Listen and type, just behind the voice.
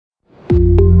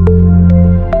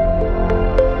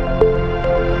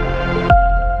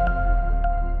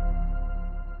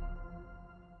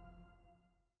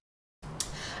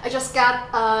got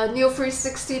a new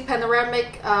 360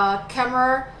 panoramic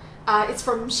camera. It's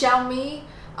from Xiaomi.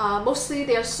 Mostly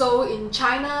they are sold in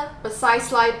China, but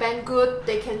size like Banggood,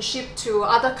 they can ship to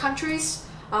other countries.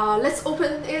 Let's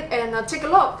open it and take a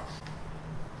look.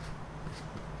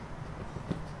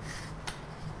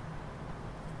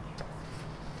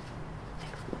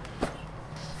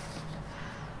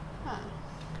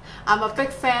 I'm a big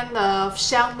fan of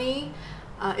Xiaomi.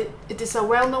 It is a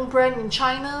well-known brand in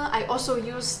China. I also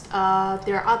use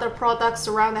their other products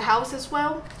around the house as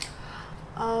well.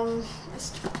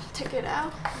 Let's take it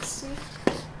out. Let's see.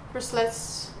 First,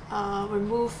 let's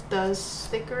remove the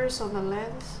stickers on the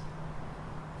lens.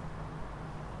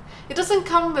 It doesn't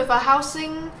come with a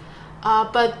housing,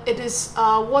 but it is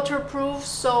waterproof.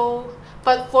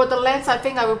 But for the lens, I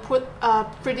think I will put a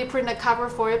 3D printed cover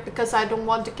for it because I don't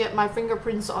want to get my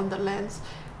fingerprints on the lens.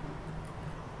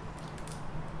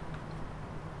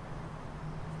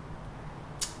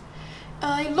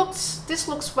 This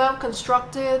looks well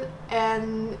constructed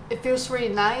and it feels really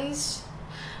nice.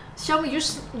 Xiaomi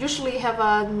usually have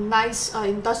a nice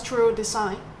industrial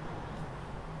design.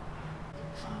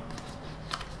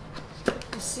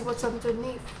 Let's see what's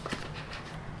underneath.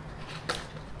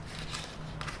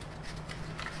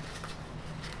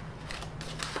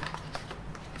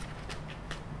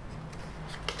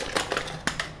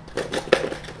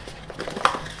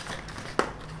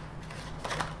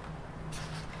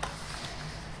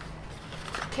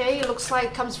 Okay, it looks like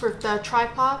it comes with the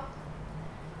tripod.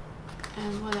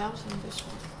 And what else in this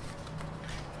one?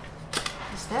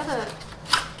 Is that a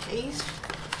case?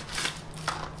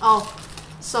 Oh,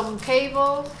 some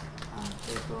cable.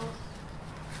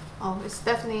 Oh, it's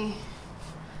definitely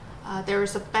there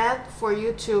is a bag for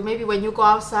you to, maybe when you go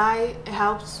outside, it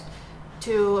helps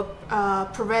to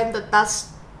prevent the dust.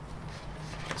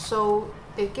 So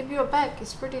they give you a bag.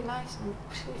 It's pretty nice.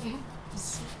 Let's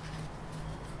see.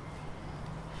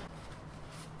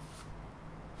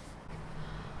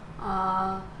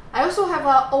 I also have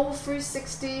an old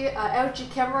 360 LG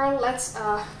camera. Let's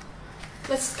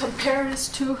compare these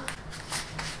two.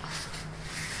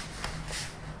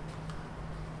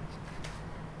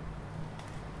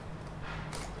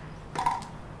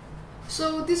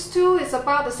 So these two is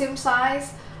about the same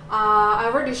size. I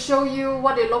already showed you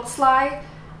what it looks like.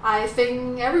 I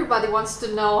think everybody wants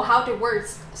to know how it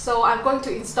works. So I'm going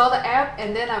to install the app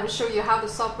and then I will show you how the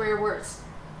software works.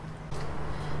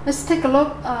 Let's take a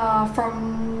look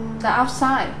from the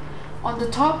outside. On the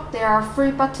top there are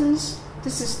 3 buttons.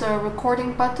 This is the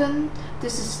recording button.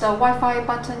 This is the Wi-Fi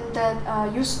button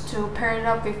that used to pair it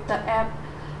up with the app.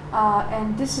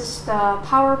 And this is the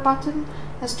power button.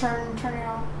 Let's turn it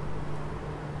on.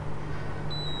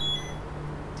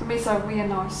 It makes a weird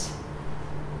noise.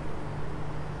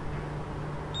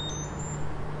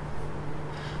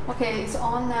 Okay, it's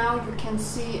on now. You can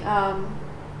see I'm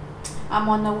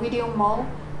on the video mode.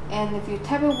 And if you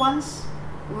tap it once,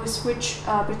 it will switch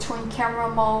between camera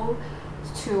mode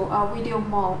to video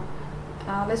mode.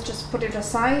 Let's just put it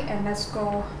aside and let's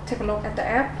go take a look at the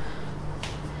app.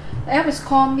 The app is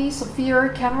called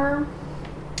Mijia camera.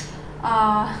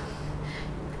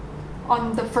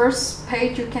 On the first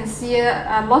page, you can see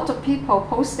a lot of people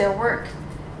post their work,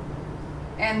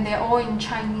 and they're all in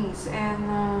Chinese.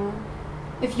 And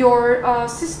if your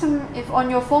if on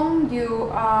your phone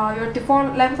your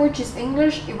default language is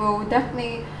English, it will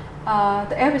definitely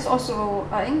the app is also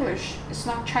English. It's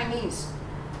not Chinese.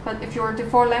 But if your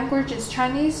default language is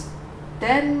Chinese,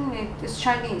 then it is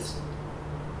Chinese.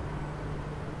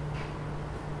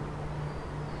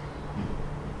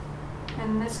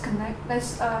 And let's connect.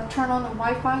 Let's turn on the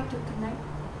Wi-Fi to connect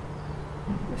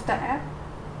with the app.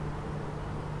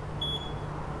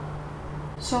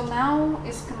 So now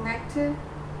it's connected.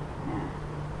 Yeah.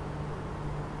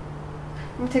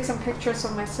 Let me take some pictures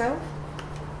of myself.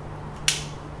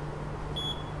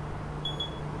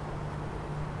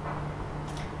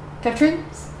 Catherine?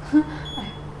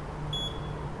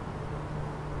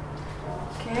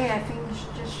 Okay, I think you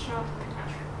should just show the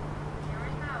picture.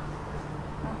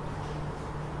 Oh.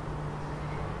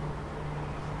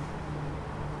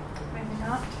 Maybe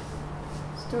not.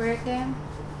 Let's do it again.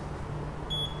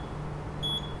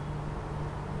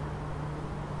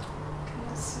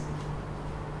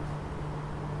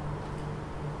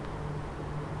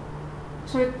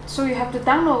 So you have to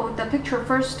download the picture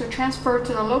first to transfer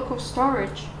to the local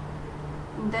storage,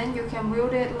 and then you can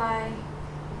build it. Like,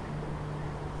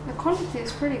 the quality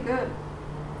is pretty good,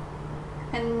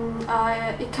 and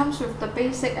it comes with the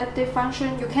basic edit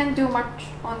function. You can't do much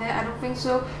on it, I don't think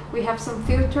so. We have some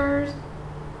filters,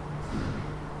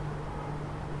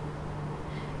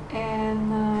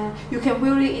 and you can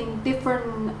build it in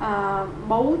different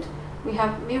mode. We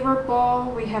have mirror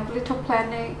ball, we have little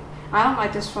planet. I don't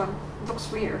like this one, it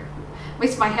looks weird.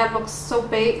 Makes my head look so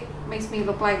big, makes me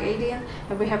look like alien.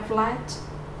 And we have flat,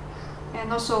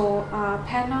 and also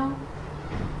panel.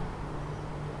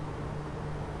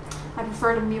 I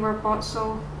prefer the mirror ball,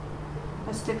 so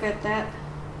let's look at that.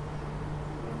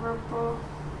 Mirror ball.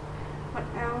 What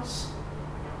else?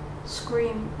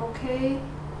 Screen, okay.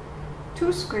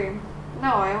 2 screen.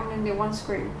 No, I only need 1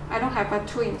 screen. I don't have a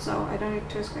twin, so I don't need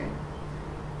 2 screen.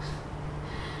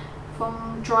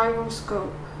 From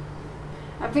gyroscope.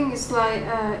 I think it's like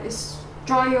it's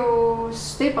gyro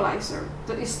stabilizer.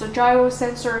 It's the gyro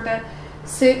sensor that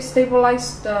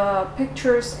stabilizes the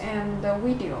pictures and the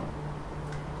video.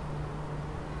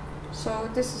 So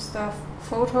this is the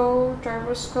photo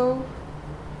gyroscope.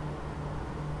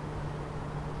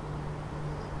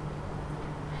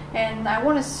 And I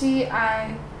want to see it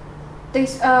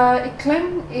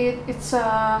claim it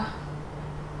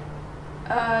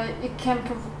can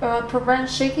prevent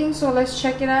shaking, so let's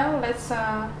check it out. Let's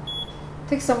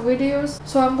take some videos.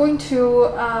 So I'm going to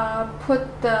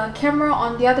put the camera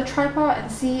on the other tripod and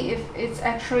see if it's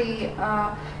actually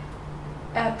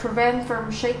prevent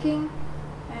from shaking.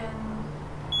 And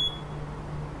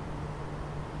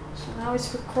so now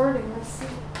it's recording. Let's see.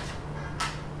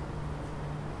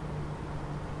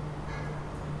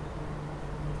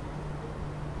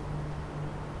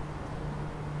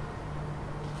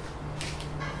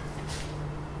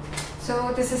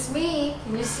 So this is me.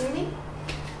 Can you see me?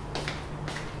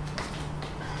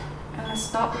 And I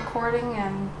stop recording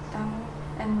and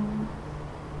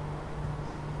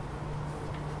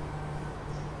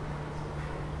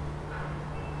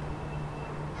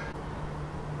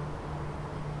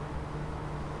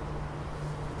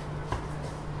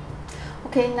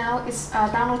okay, now it's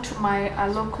download to my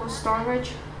local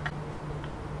storage.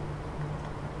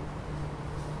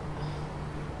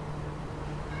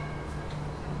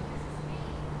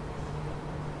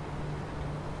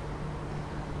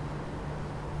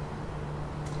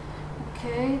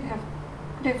 Okay,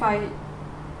 if I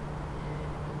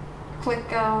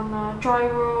click on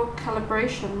gyro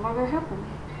calibration, what will happen?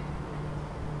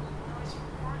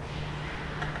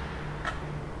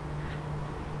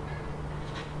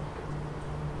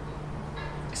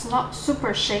 It's not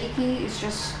super shaky, it's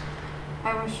just,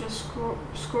 I was just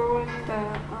scrolling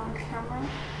the camera.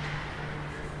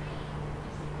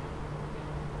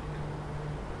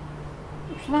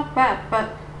 It's not bad,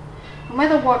 but no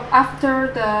matter what, after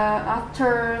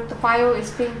the file is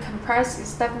being compressed,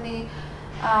 it's definitely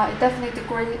it definitely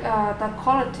degrades the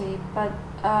quality. But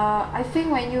I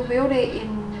think when you build it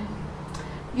in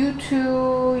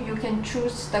YouTube, you can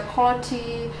choose the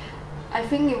quality. I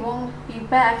think it won't be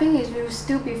bad. I think it will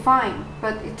still be fine,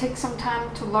 but it takes some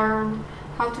time to learn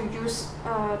how to use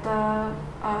the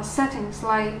settings.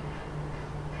 Like,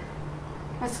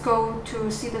 let's go to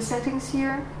see the settings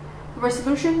here. The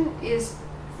resolution is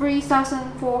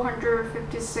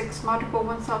 3456 multiple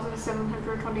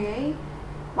 1728.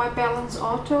 White balance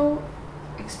auto,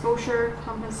 exposure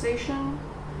compensation,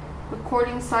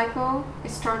 recording cycle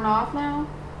is turned off now.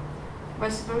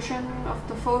 Resolution of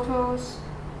the photos,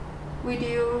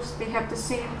 videos, they have the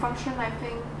same function, I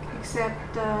think,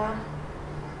 except the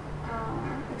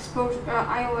exposure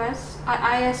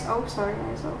ISO. Sorry,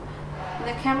 ISO. In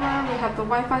the camera, we have the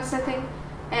Wi-Fi setting,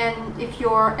 and if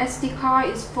your SD card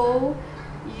is full,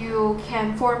 you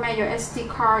can format your SD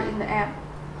card in the app.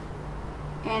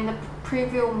 And the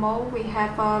preview mode, we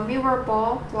have a mirror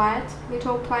ball, flat,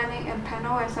 little planet, and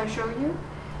panel, as I showed you.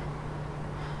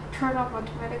 Turn off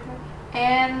automatically.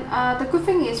 And the good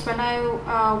thing is, when I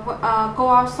go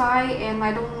outside and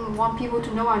I don't want people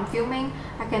to know I'm filming,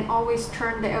 I can always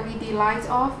turn the LED lights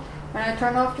off. When I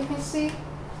turn off, you can see.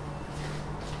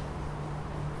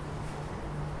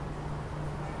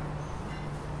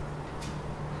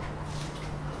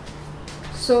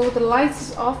 So the lights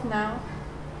is off now.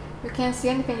 You can't see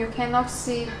anything. You cannot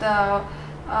see the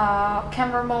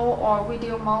camera mode or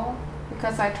video mode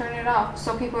because I turn it off,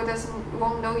 so people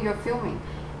won't know you're filming.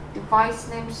 Device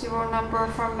name, serial number,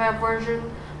 firmware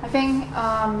version. I think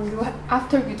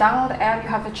after you download the app, you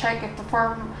have to check if the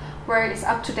firmware is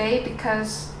up to date,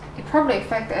 because it probably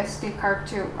affects the SD card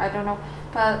too. I don't know,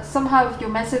 but somehow if you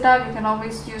mess it up, you can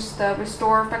always use the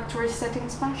restore factory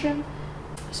settings function.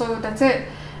 So that's it.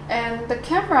 And the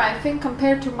camera, I think,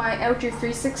 compared to my LG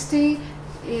 360,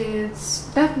 it's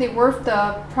definitely worth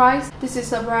the price. This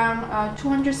is around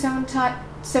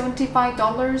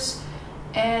 $275,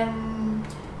 and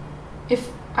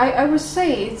if I would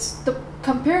say it's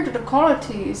compared to the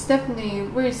quality, it's definitely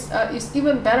it's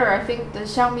even better. I think the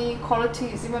Xiaomi quality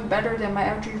is even better than my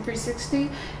LG 360,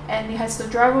 and it has the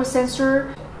gyro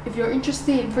sensor. if you're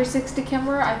interested in 360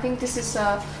 camera, I think this is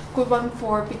a good one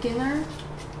for beginner.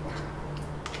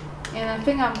 And I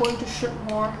think I'm going to shoot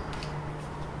more.